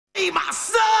my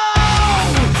soul.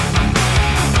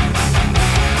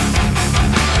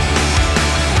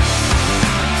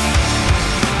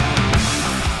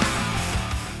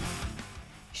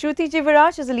 Shruti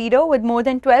Jevaraj is a leader with more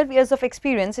than 12 years of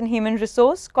experience in human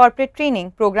resource, corporate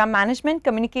training, program management,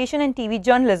 communication and TV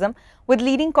journalism with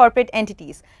leading corporate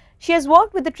entities. She has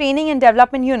worked with the training and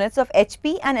development units of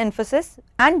HP and Infosys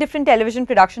and different television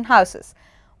production houses.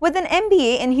 With an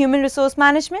MBA in Human Resource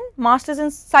Management, Masters in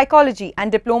Psychology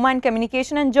and Diploma in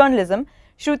Communication and Journalism,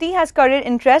 Shruti has career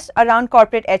interests around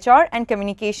corporate HR and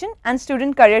communication and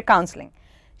student career counseling.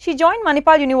 She joined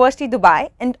Manipal University, Dubai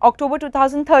in October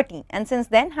 2013 and since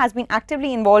then has been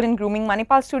actively involved in grooming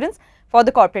Manipal students for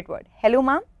the corporate world. Hello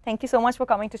ma'am, thank you so much for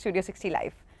coming to Studio 60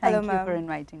 Live. Thank you for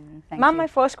inviting me. Ma'am, my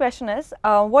first question is,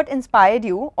 what inspired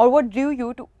you or what drew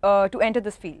you to enter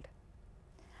this field?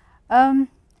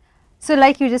 So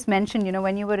like you just mentioned, you know,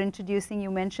 when you were introducing,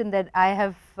 you mentioned that I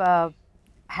have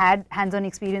had hands-on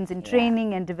experience in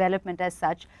training and development as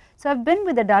such. So I've been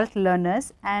with adult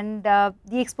learners and the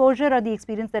exposure or the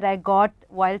experience that I got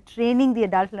while training the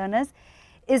adult learners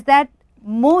is that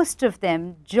most of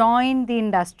them join the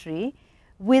industry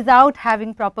without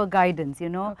having proper guidance, you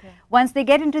know. Once they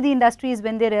get into the industry is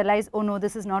when they realize, oh no,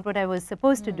 this is not what I was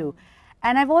supposed to do.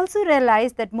 And I've also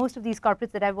realized that most of these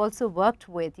corporates that I've also worked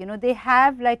with, you know, they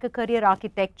have like a career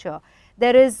architecture.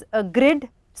 There is a grid.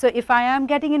 So if I am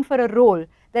getting in for a role,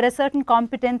 there are certain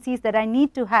competencies that I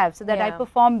need to have so that I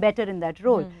perform better in that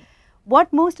role.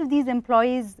 What most of these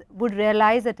employees would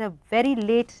realize at a very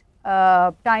late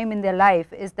time in their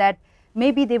life is that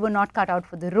maybe they were not cut out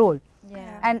for the role.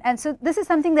 And so this is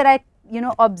something that I, you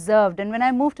know, observed. And when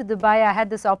I moved to Dubai, I had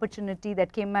this opportunity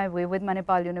that came my way with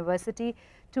Manipal University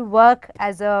to work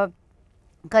as a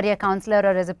career counselor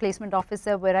or as a placement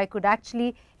officer where I could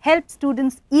actually help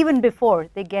students even before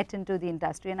they get into the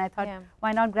industry, and I thought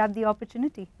why not grab the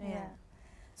opportunity.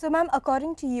 So ma'am,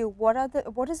 according to you, what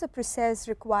is the process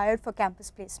required for campus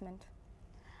placement?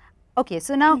 Okay,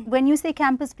 so now when you say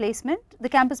campus placement, the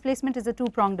campus placement is a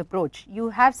two-pronged approach. You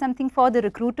have something for the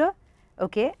recruiter,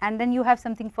 okay, and then you have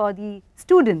something for the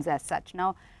students as such.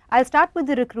 Now I'll start with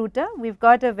the recruiter. We've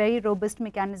got a very robust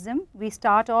mechanism. We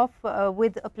start off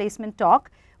with a placement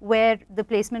talk where the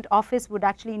placement office would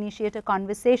actually initiate a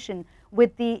conversation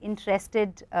with the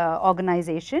interested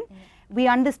organization. We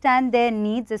understand their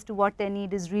needs as to what their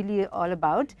need is really all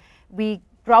about. We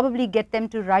probably get them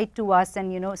to write to us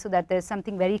and, you know, so that there's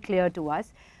something very clear to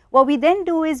us. What we then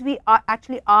do is we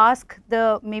actually ask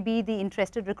maybe the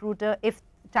interested recruiter, if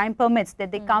time permits,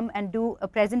 that they come and do a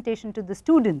presentation to the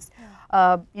students,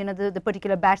 you know, the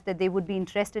particular batch that they would be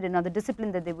interested in or the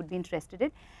discipline that they would be interested in.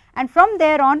 And from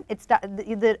there on,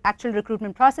 the actual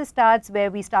recruitment process starts where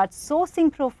we start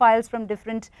sourcing profiles from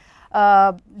different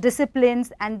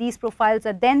disciplines, and these profiles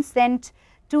are then sent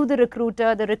to the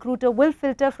recruiter. The recruiter will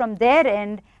filter from their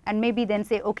end and maybe then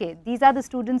say, okay, these are the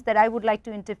students that I would like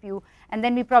to interview, and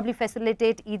then we probably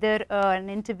facilitate either an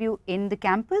interview in the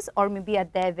campus or maybe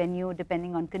at their venue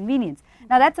depending on convenience.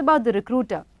 Now that's about the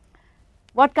recruiter.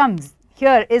 What comes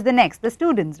here is the next, the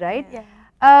students, right?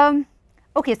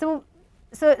 Okay, so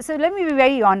let me be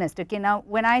very honest. Okay, now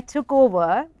when I took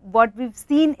over, what we've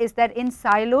seen is that in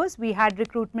silos we had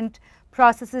recruitment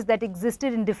processes that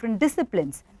existed in different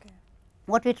disciplines.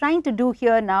 What we're trying to do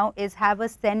here now is have a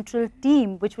central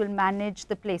team which will manage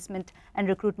the placement and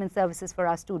recruitment services for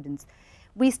our students.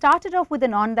 We started off with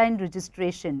an online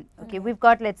registration. Okay, we've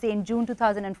got, let's say in June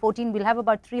 2014, we'll have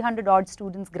about 300 odd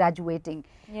students graduating.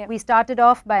 We started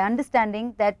off by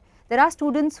understanding that there are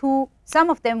students who, some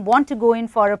of them want to go in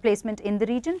for a placement in the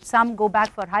region, some go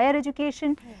back for higher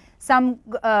education, some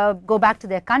go back to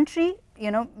their country,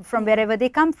 you know, from wherever they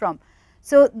come from.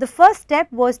 So the first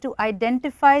step was to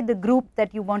identify the group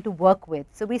that you want to work with.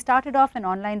 So we started off an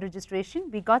online registration.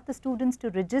 We got the students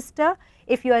to register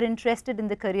if you are interested in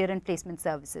the career and placement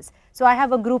services. So I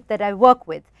have a group that I work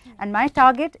with, and my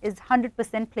target is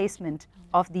 100% placement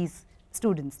of these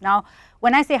students. Now,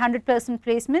 when I say 100%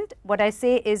 placement, what I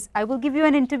say is I will give you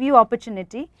an interview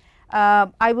opportunity.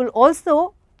 I will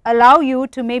also allow you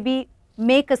to maybe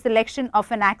make a selection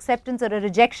of an acceptance or a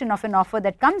rejection of an offer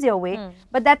that comes your way,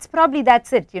 but that's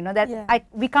it, you know, that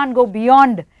we can't go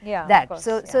beyond that. Course,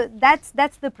 so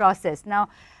that's the process. Now,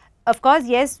 of course,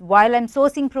 yes, while I'm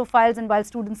sourcing profiles and while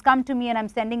students come to me and I'm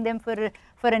sending them for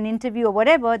an interview or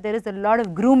whatever, there is a lot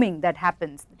of grooming that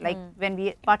happens. Like when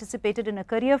we participated in a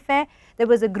career fair, there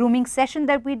was a grooming session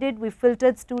that we did. We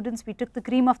filtered students, we took the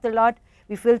cream of the lot,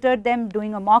 we filtered them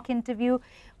doing a mock interview.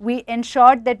 We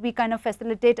ensured that we kind of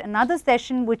facilitate another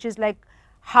session which is like,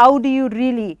 how do you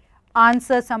really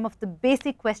answer some of the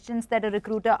basic questions that a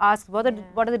recruiter asks, what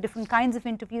are the different kinds of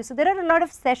interviews. So there are a lot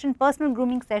of personal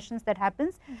grooming sessions that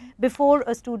happens before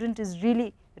a student is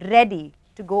really ready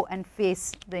to go and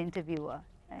face the interviewer.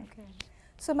 Right? Okay.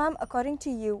 So ma'am, according to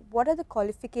you, what are the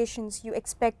qualifications you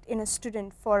expect in a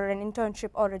student for an internship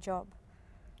or a job?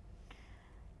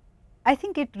 I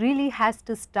think it really has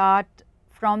to start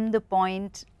from the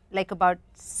point like about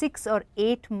 6 or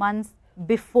 8 months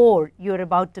before you're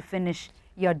about to finish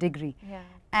your degree.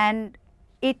 And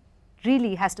it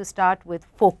really has to start with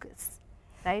focus,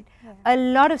 right? A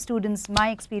lot of students, my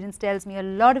experience tells me, a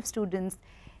lot of students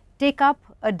take up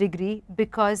a degree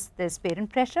because there's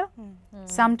parent pressure.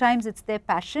 Sometimes it's their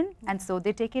passion and so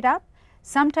they take it up.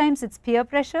 Sometimes it's peer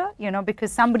pressure, you know,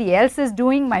 because somebody else is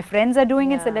doing, my friends are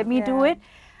doing it, so let me do it.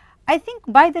 I think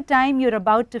by the time you're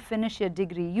about to finish your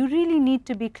degree, you really need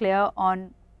to be clear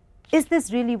on, is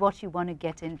this really what you want to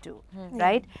get into,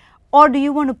 right? Or do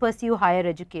you want to pursue higher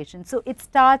education? So it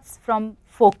starts from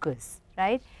focus,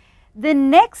 right? The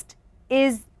next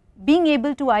is being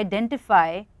able to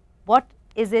identify what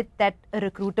is it that a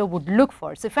recruiter would look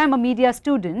for. So if I'm a media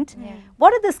student,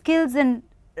 what are the skills and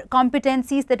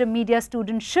competencies that a media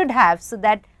student should have so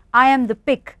that I am the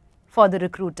pick for the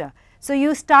recruiter? So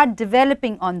you start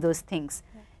developing on those things.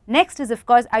 Next is, of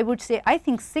course, I would say, I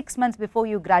think 6 months before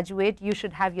you graduate, you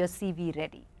should have your CV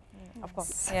ready. Of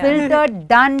course. Filtered,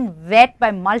 done, vet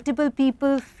by multiple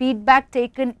people, feedback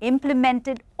taken,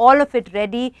 implemented, all of it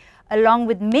ready, along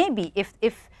with maybe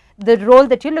if the role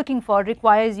that you're looking for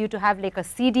requires you to have like a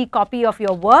CD copy of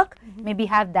your work, maybe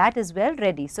have that as well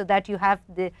ready so that you have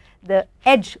the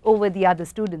edge over the other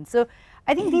students. So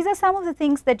I think these are some of the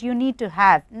things that you need to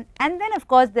have. And then of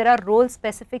course there are role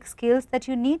specific skills that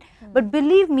you need, but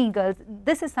believe me girls,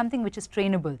 this is something which is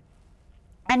trainable.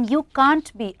 And you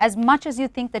can't be, as much as you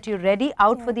think that you're ready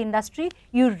out for the industry,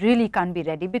 you really can't be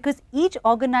ready because each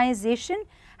organization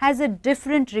has a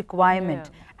different requirement.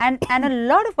 And a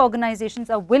lot of organizations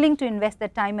are willing to invest their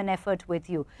time and effort with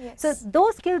you. So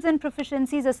those skills and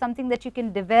proficiencies are something that you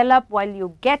can develop while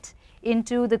you get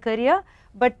into the career.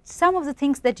 But some of the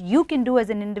things that you can do as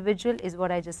an individual is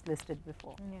what I just listed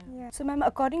before. So ma'am,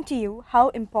 according to you, how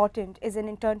important is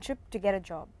an internship to get a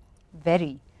job?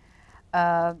 Very.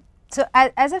 So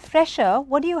as a fresher,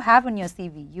 what do you have on your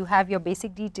CV? You have your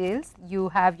basic details, you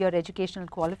have your educational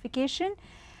qualification.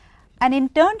 An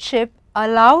internship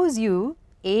allows you,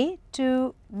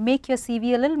 to make your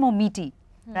CV a little more meaty,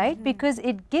 right? Because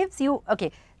it gives you,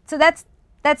 okay, so that's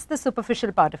the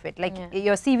superficial part of it, like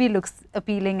your CV looks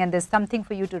appealing and there's something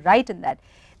for you to write in that.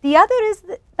 The other is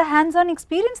the hands-on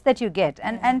experience that you get,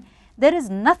 and there is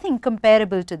nothing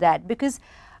comparable to that because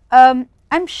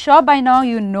I'm sure by now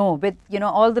you know, with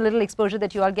all the little exposure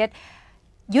that you all get,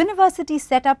 university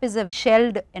setup is a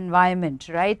shelled environment,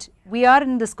 right? We are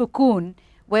in this cocoon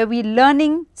where we're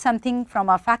learning something from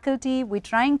our faculty, we're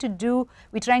trying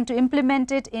to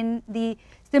implement it in the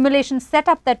simulation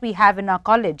setup that we have in our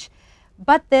college.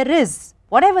 But there is,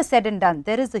 whatever said and done,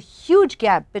 there is a huge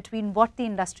gap between what the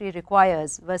industry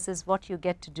requires versus what you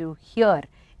get to do here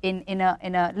in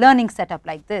a learning setup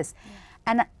like this.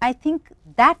 And I think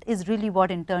that is really what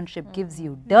internship gives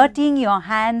you, dirtying your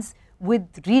hands with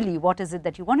really what is it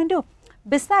that you want to do.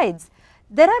 Besides,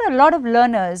 there are a lot of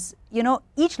learners,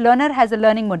 each learner has a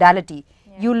learning modality.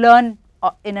 You learn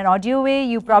in an audio way,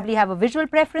 you probably have a visual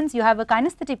preference, you have a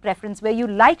kinesthetic preference where you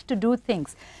like to do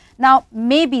things. Now,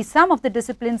 maybe some of the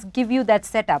disciplines give you that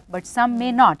setup, but some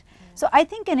may not. So I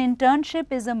think an internship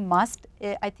is a must.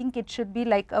 I think it should be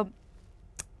like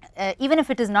even if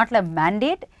it is not a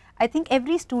mandate, I think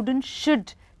every student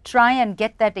should try and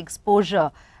get that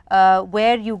exposure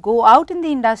where you go out in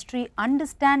the industry,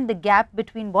 understand the gap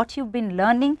between what you've been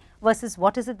learning versus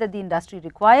what is it that the industry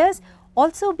requires.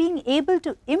 Also being able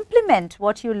to implement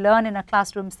what you learn in a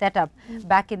classroom setup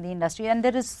back in the industry, and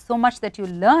there is so much that you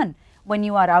learn when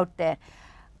you are out there.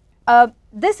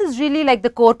 This is really like the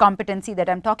core competency that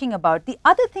I'm talking about. The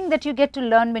other thing that you get to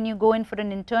learn when you go in for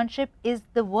an internship is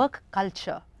the work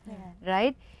culture,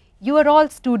 right? You are all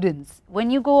students.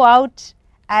 When you go out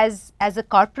as a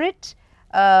corporate,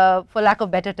 for lack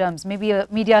of better terms, maybe a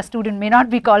media student may not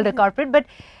be called a corporate, but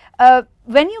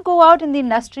when you go out in the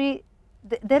industry,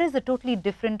 there is a totally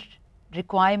different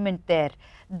requirement there.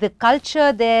 The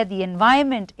culture there, the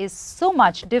environment is so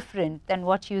much different than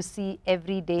what you see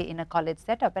every day in a college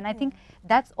setup. And I think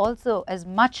that's also as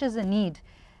much as a need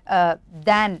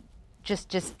than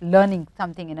just learning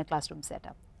something in a classroom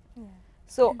setup.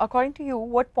 So according to you,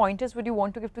 what pointers would you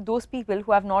want to give to those people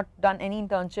who have not done any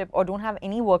internship or don't have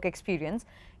any work experience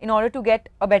in order to get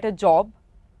a better job?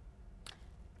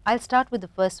 I'll start with the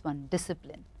first one,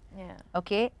 discipline. Yeah.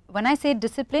 Okay, when I say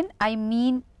discipline, I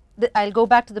mean, I'll go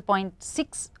back to the point,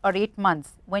 6 or 8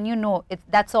 months, when you know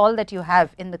that's all that you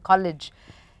have in the college,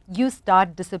 you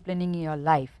start disciplining your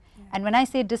life. And when I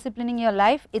say disciplining your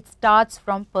life, it starts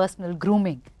from personal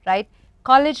grooming, right?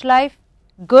 College life,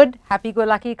 good,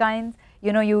 happy-go-lucky kinds.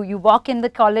 You know, you walk in the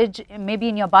college, maybe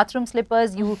in your bathroom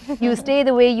slippers, you stay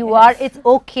the way you are, it's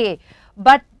okay.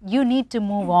 But you need to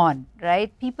move on,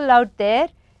 right? People out there,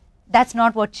 that's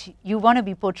not what you want to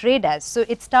be portrayed as. So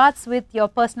it starts with your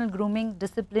personal grooming,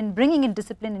 discipline, bringing in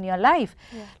discipline in your life.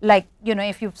 Like, you know,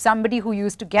 if you're somebody who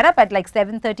used to get up at like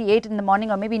 7:30, 8 in the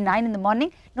morning, or maybe 9 in the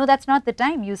morning, no, that's not the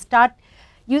time. You start,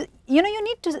 you know, you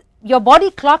need to, your body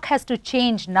clock has to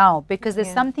change now, because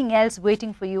there's something else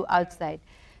waiting for you outside.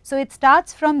 So it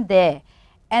starts from there.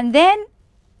 And then,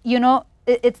 you know,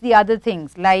 it's the other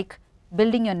things like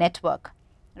building your network.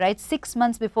 Right, 6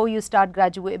 months before you start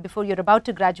before you're about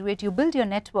to graduate, you build your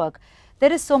network.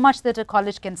 There is so much that a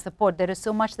college can support. There is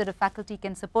so much that a faculty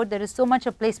can support. There is so much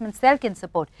a placement cell can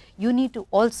support. You need to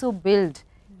also build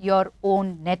your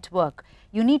own network.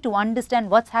 You need to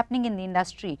understand what's happening in the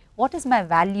industry. What is my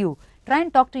value? Try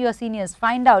and talk to your seniors.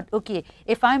 Find out, okay,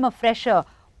 if I'm a fresher,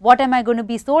 what am I going to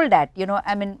be sold at? You know,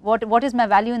 I mean, what is my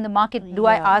value in the market? Do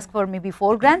I ask for maybe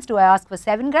 4 grants? Do I ask for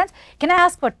 7 grants? Can I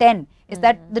ask for 10? Is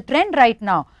that the trend right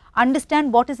now?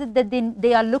 Understand what is it that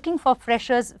they are looking for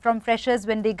from freshers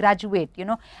when they graduate, you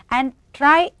know, and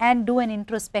try and do an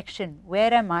introspection.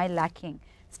 Where am I lacking?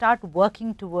 Start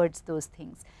working towards those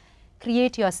things.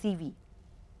 Create your CV.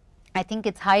 I think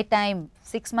it's high time,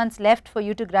 6 months left for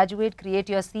you to graduate, create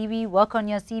your CV, work on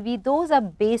your CV. Those are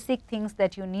basic things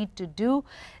that you need to do.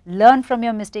 Learn from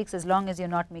your mistakes as long as you're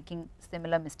not making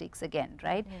similar mistakes again,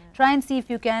 right? Try and see if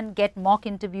you can get mock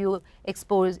interview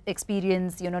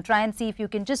experience, you know, try and see if you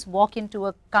can just walk into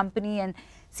a company and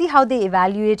see how they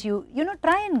evaluate you, you know,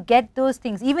 try and get those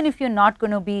things, even if you're not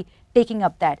going to be taking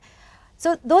up that.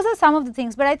 So those are some of the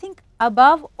things, but I think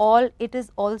above all, it is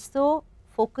also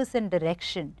focus and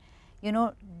direction. You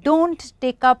know, don't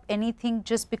take up anything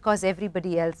just because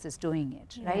everybody else is doing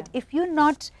it, right? If you're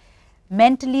not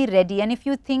mentally ready, and if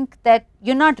you think that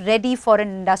you're not ready for an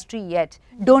industry yet,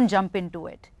 don't jump into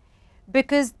it.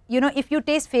 Because, you know, if you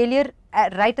taste failure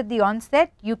right at the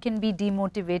onset, you can be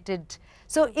demotivated.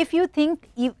 So if you think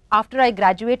after I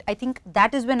graduate, I think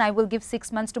that is when I will give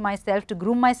 6 months to myself to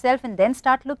groom myself and then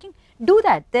start looking, do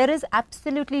that. There is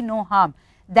absolutely no harm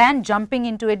than jumping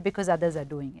into it because others are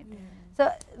doing it. So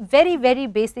very, very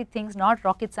basic things, not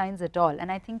rocket science at all.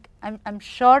 And I think, I'm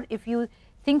sure if you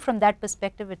think from that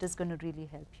perspective, it is going to really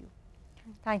help you.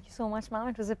 Thank you so much, ma'am.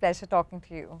 It was a pleasure talking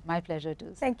to you. My pleasure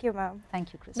too. Thank you, ma'am.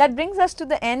 Thank you, Krishna. That brings us to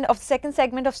the end of the second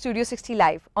segment of Studio 60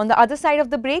 Live. On the other side of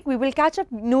the break, we will catch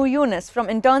up Noor Yunus from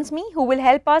Interns Me, who will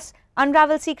help us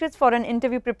unravel secrets for an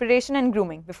interview preparation and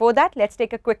grooming. Before that, let's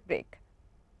take a quick break.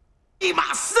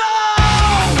 My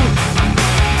soul!